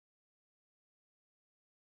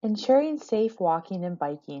Ensuring safe walking and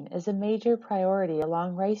biking is a major priority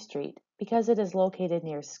along Rice Street because it is located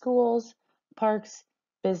near schools, parks,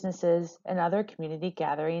 businesses, and other community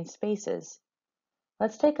gathering spaces.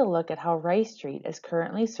 Let's take a look at how Rice Street is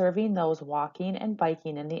currently serving those walking and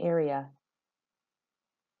biking in the area.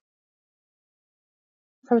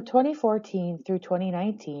 From 2014 through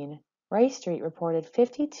 2019, Rice Street reported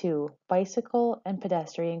 52 bicycle and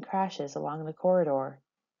pedestrian crashes along the corridor.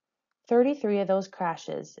 33 of those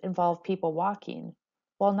crashes involved people walking,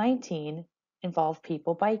 while 19 involved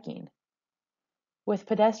people biking. With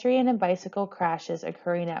pedestrian and bicycle crashes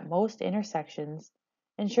occurring at most intersections,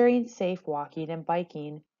 ensuring safe walking and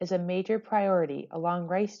biking is a major priority along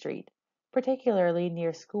Rice Street, particularly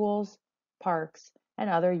near schools, parks, and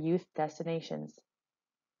other youth destinations.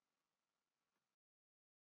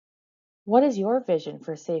 What is your vision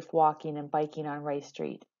for safe walking and biking on Rice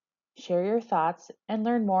Street? Share your thoughts and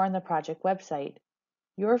learn more on the project website.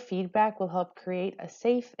 Your feedback will help create a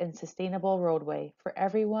safe and sustainable roadway for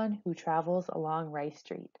everyone who travels along Rice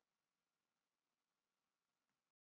Street.